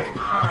 fuck.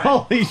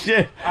 Holy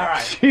shit. All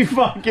right. She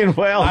fucking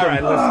wailed. All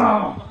right,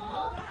 listen.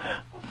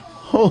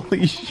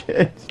 Holy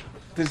shit.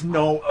 There's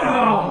no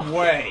effing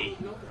way.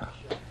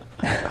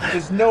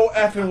 There's no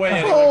effing way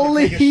anyone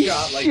Holy can take a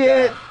shot like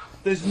shit. that.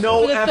 There's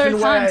no For the third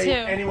effing time, way too.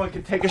 anyone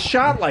can take a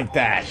shot like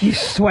that. He's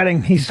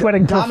sweating. He's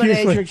sweating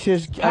profusely. Dominatrix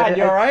is God,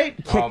 you all right?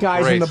 kick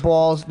guys in great. the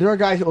balls. There are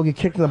guys that will get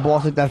kicked in the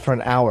balls like that for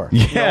an hour.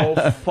 Yeah.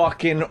 No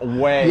fucking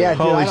way. Yeah,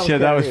 dude, I Holy don't shit, get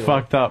that it was either.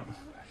 fucked up.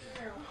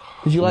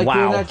 Did you like Wow.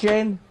 doing that,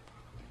 Jane?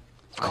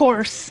 Of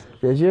course.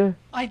 Did you?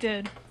 I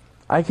did.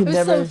 I could It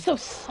was never. so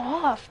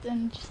soft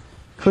and just.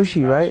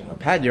 Cushy, right?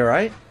 Pat, you all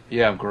right?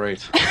 Yeah, I'm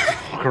great.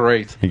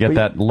 Great. You get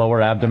that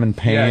lower abdomen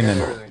pain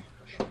and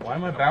Why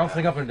am I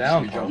bouncing up and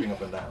down? Jumping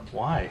up and down.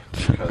 Why?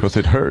 because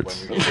it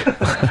hurts. You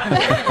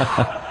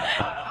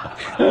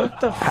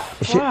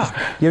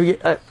ever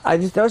get,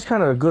 that was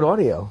kind of a good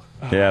audio.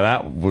 Yeah,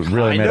 that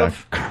really made a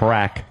of.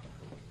 crack.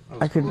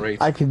 I could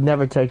great. I could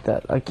never take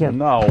that. I can't.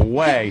 No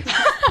way.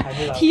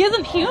 He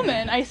isn't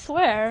human, I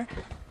swear.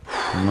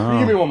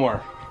 Give me one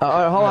more. All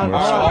right, hold on.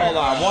 Hold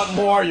on. One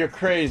more, you're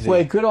crazy.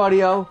 Wait, good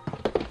audio.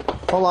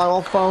 Hold on,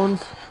 all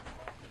phones.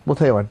 We'll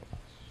tell you when.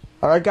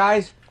 All right,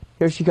 guys.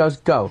 Here she goes.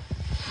 Go.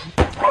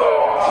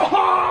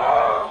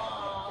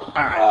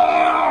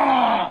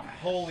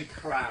 Holy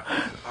crap.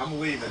 I'm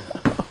leaving.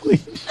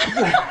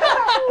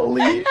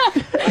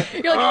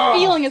 You're like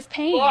feeling his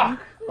pain.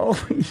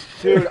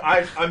 Dude,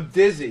 I'm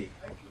dizzy.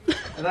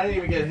 And I didn't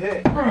even get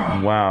hit.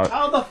 Wow.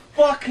 How the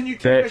fuck can you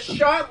take a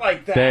shot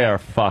like that? They are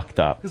fucked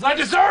up. Because I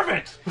deserve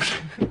it.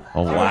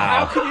 Oh, How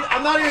wow. can you?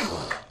 I'm not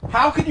even.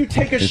 How can you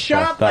take a It's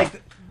shot fucked like up.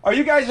 that? Are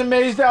you guys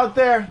amazed out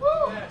there?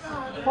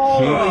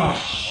 Holy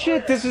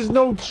shit! This is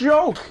no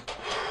joke.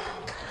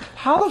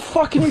 How the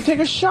fuck can you take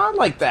a shot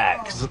like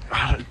that?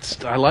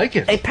 I like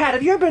it. Hey, Pat,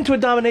 have you ever been to a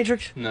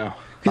dominatrix? No.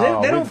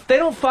 'Cause they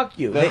don't fuck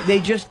you. They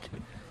just.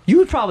 You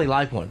would probably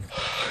like one.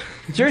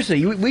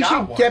 Seriously, we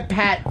should get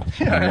Pat. Wow.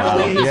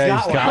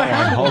 Yeah, he's got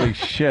one. Holy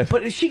shit.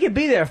 But she could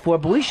be there for it.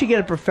 But we should get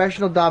a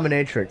professional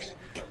dominatrix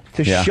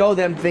to Yeah. show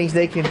them things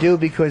they can do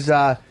because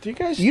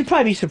you'd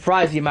probably be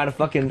surprised the amount of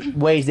fucking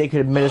ways they could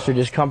administer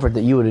discomfort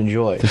that you would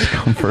enjoy.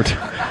 Discomfort.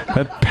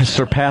 That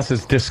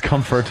surpasses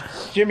discomfort.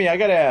 Jimmy, I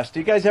gotta ask. Do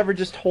you guys ever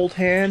just hold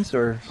hands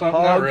or?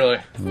 Not really.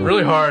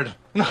 Really hard.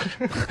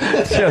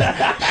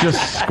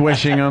 Just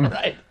squishing them.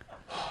 Right.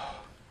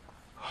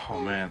 Oh,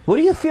 man. What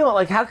do you feel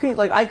like? How can you,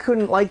 like I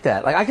couldn't like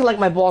that? Like I could like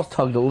my balls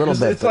tugged a little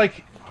bit. It's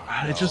like,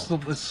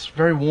 it's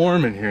very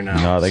warm in here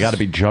now. No, they got to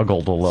be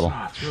juggled a little.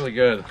 It's really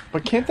good.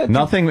 But can't that?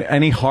 Nothing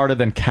any harder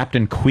than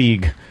Captain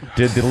Queeg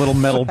did the little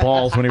metal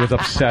balls when he was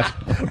upset.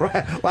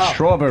 wow.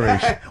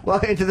 Strawberries. Well,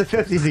 into the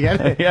 50s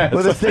again. Yeah,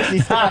 With the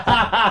it's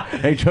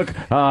 60s. They took,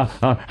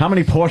 how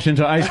many portions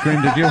of ice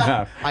cream did you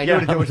have? I knew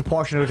that there was a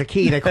portion. There was a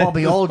key. They called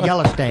me Old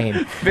Yellowstain.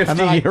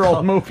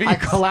 50-year-old movie. I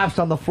collapsed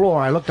on the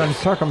floor. I looked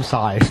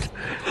uncircumcised.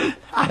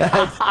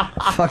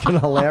 That's fucking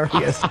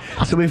hilarious.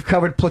 So we've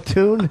covered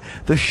Platoon,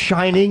 The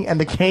Shining, and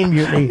The Kane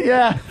Mutiny.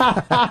 Yeah.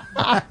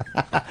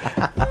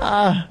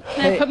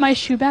 Can I put my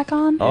shoe back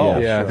on? Oh,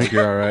 Yeah, I think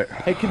you're all right.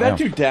 Hey, can that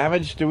do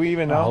damage? Do we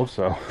even know? I hope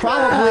so.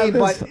 Probably,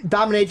 but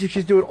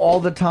dominatrixes do it all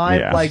the time.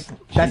 Yeah. Like,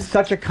 that's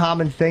such a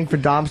common thing for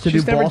doms to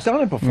She's do. never balls.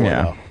 done it before,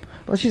 Yeah. though.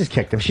 Well, she just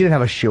kicked him. She didn't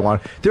have a shoe on.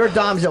 There are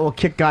doms that will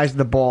kick guys in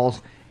the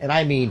balls, and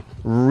I mean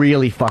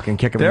really fucking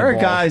kick them There in are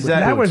the balls. guys that,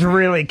 That was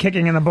really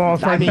kicking in the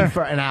balls I right mean, there.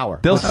 for an hour.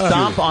 they'll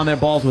stomp on their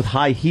balls with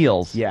high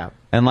heels. Yeah.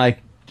 And like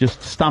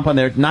just stomp on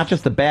their, not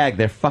just the bag,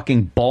 their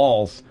fucking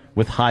balls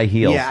with high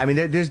heels. Yeah, I mean,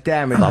 there's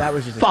damage. That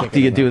was just a Fuck kick do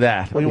in you the do balls.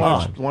 that? Well, you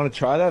Come want to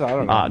try that? I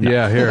don't know. on. No.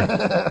 Yeah,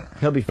 here.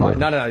 He'll be fine.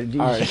 No. All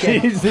right.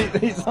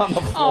 he's on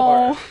the floor.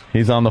 Oh,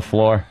 He's on the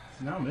floor.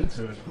 Now I'm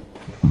into it.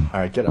 All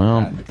right, get up.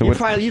 Well, Pat. do it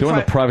try- you in try-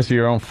 the privacy of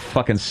your own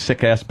fucking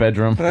sick ass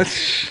bedroom. I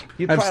have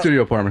You'd a probably-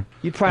 studio apartment.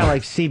 You'd probably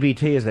like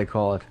CBT, as they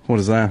call it. What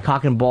is that?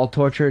 Cock and ball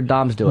torture.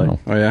 Doms do it.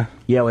 Oh, yeah?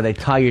 Yeah, where they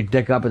tie your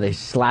dick up and they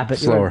slap it.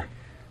 Slower.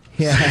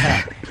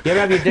 Yeah. You ever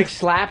have your dick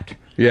slapped?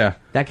 Yeah.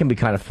 That can be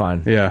kind of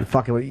fun. Yeah. You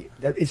fucking,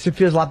 it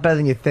feels a lot better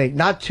than you think.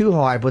 Not too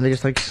hard, but when they're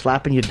just like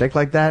slapping your dick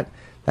like that,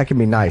 that can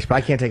be nice. But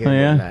I can't take it more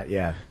yeah? than that.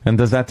 Yeah. And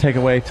does that take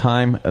away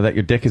time that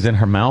your dick is in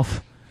her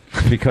mouth?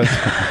 Because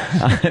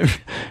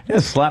yeah,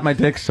 slap my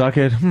dick, suck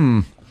it.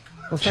 Well,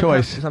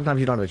 Choice.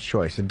 Sometimes you don't have a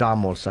choice. A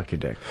dom won't suck your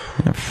dick.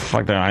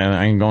 Fuck that.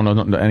 I ain't going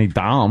to any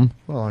dom.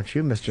 Well, aren't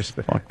you, Mr.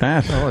 Fuck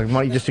that. Well, why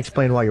don't you just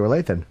explain why you were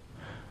late then?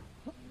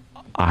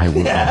 I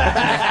will.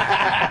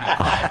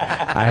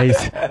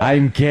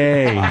 I'm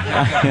gay.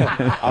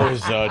 I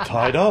was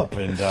tied up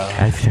and.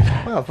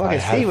 Well, fucking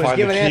had to Steve was find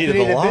giving the key to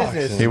Anthony the the locks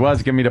business. He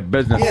was giving me the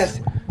business.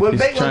 Yes. We'll,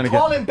 He's trying to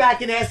call get- him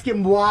back and ask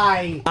him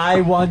why.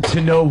 I want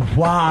to know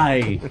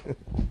why.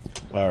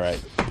 All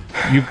right.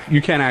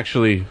 You can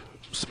actually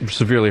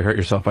severely hurt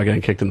yourself by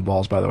getting kicked in the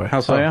balls. By the way, How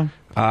so? Oh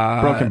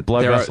yeah. Broken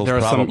blood there vessels.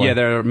 are some. probably. Yeah,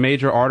 there are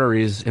major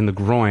arteries in the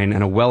groin,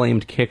 and a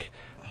well-aimed kick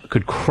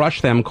could crush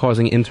them,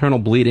 causing internal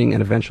bleeding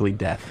and eventually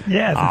death.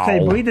 Yeah, they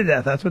bleed to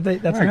death. That's what they.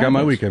 That's I what got my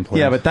happens. weekend plans.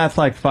 Yeah, but that's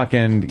like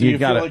fucking. Do you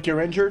got feel like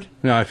you're injured?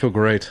 No, I feel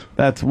great.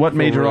 That's what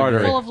major really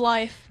artery? Full of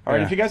life. All right,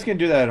 Yeah. if you guys can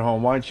do that at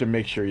home, why don't you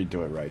make sure you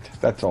do it right?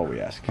 That's all we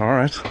ask. All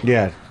right.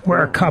 Yeah.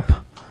 Wear a cup.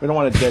 We don't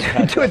want to dead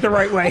cat. Do it the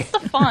right way.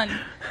 What's the fun?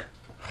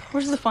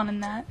 Where's the fun in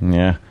that?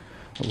 Yeah.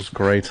 It was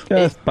great.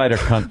 Just bite her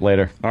cunt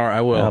later. All right,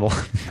 I will.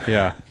 That'll-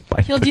 Yeah.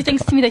 He'll do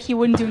things to me that he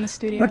wouldn't do in the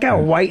studio. Look how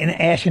white and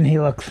ashen he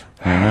looks.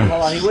 Hold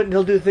on,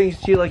 he'll do things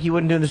to you like he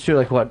wouldn't do in the studio.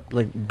 Like what?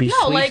 Like be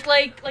No, sweet?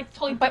 like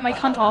totally bite my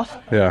cunt off.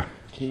 Yeah.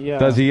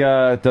 Does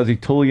he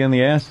tool you in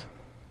the ass?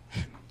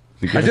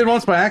 I did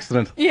once by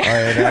accident.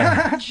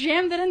 Yeah.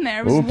 Jammed it in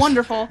there. It was Oops.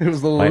 wonderful. It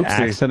was a little By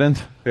oopsie.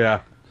 accident?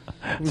 Yeah.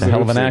 It's a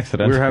hell of an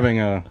accident. We were having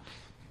a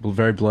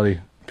very bloody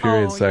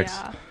period Oh, sex,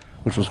 yeah.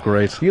 which was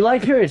great. You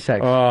like period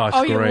sex? Oh, it's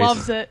Oh, he great.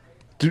 loves it.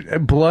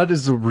 Dude, blood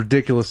is a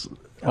ridiculous,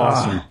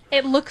 awesome.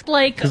 It looked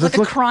like 'Cause a it's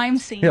look- crime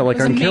scene. yeah, like it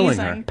was I'm killing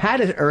amazing. her.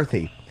 Pat is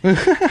earthy.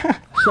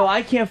 So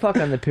I can't fuck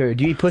on the period.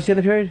 Do you eat pussy on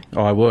the period?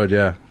 Oh, I would,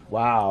 yeah.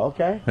 Wow.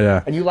 Okay.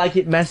 Yeah. And you like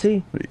it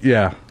messy?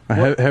 Yeah.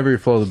 The heavier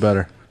flow, the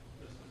better.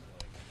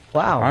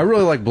 Wow. I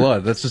really like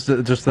blood. That's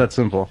just that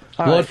simple.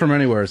 All Blood right. from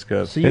anywhere is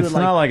good. So you It's would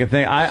like, not like a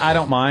thing. I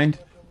don't mind,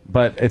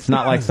 but it's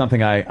not like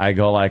something I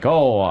go like,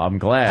 oh, I'm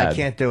glad. I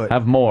can't do it.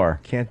 Have more.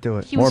 can't do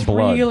it. He More was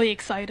blood. really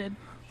excited.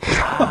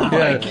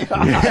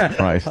 Yeah.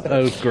 Christ.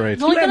 That was great.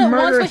 He's only had done it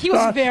once, murderous but he was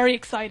thoughts. very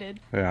excited.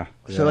 Yeah.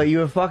 So like you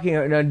were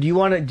fucking. Now, do you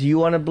want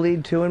to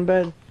bleed too in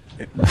bed?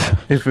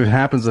 If it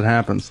happens, it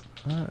happens.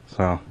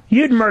 So,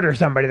 You'd murder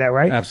somebody that,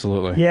 right?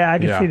 absolutely. Yeah, I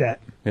can see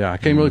that. Yeah, I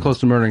came really close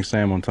to murdering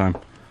Sam one time.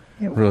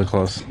 Really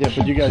close. Yeah,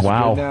 but you guys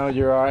Wow. are good now.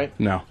 You're all right.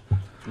 No.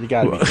 You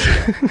got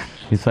to be.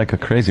 He's like a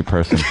crazy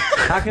person.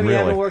 How come you Really?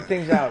 haven't worked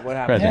things out? What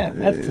happened? Crazy.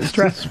 Yeah, that's the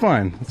stress. It's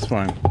fine. It's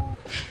fine.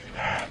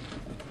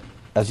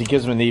 As he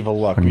gives him an evil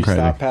look, Fucking we crazy.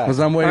 stop Pat. Because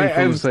I'm waiting for him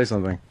I'm- to say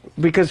something.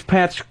 Because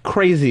Pat's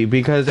crazy.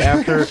 Because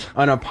after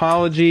an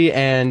apology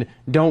and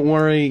don't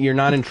worry, you're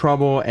not in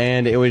trouble,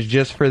 and it was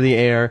just for the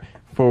air.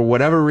 For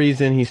whatever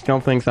reason, he still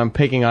thinks I'm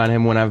picking on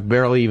him when I've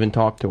barely even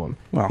talked to him.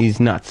 Well. He's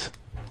nuts.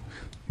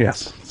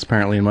 Yes, it's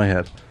apparently in my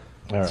head.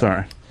 right.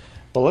 Sorry.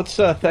 Well, let's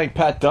thank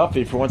Pat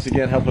Duffy for once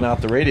again helping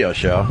out the radio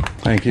show.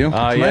 Thank you. Am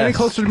I any yes.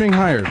 closer to being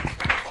hired?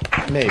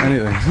 Maybe.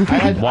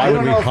 Anything. Why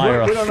would we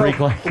hire a freak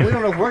like We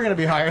don't know if we're gonna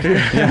be hired.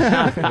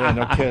 Yeah,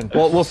 no kidding.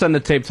 Well, we'll send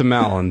the tape to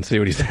Mel and see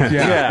what he says.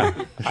 Yeah.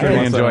 Sure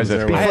he enjoys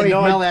it. Before had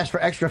no Mel asked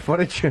for extra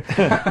footage.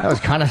 That was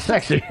kind of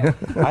sexy.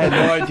 I had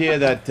no idea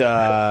that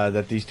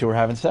that these two were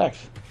having sex.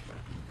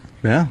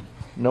 Yeah.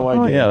 No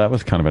Oh, idea. yeah, that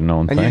was kind of a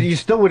known And thing. you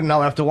still wouldn't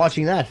know after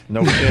watching that.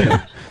 No kidding.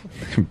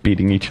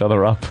 Beating each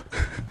other up.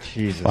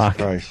 Jesus Fuck.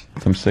 Christ.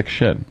 Some sick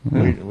shit.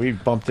 We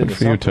bumped into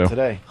for you something two.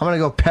 today. I'm gonna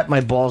go pet my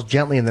balls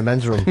gently in the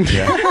men's room.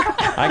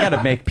 I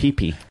gotta make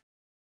pee-pee.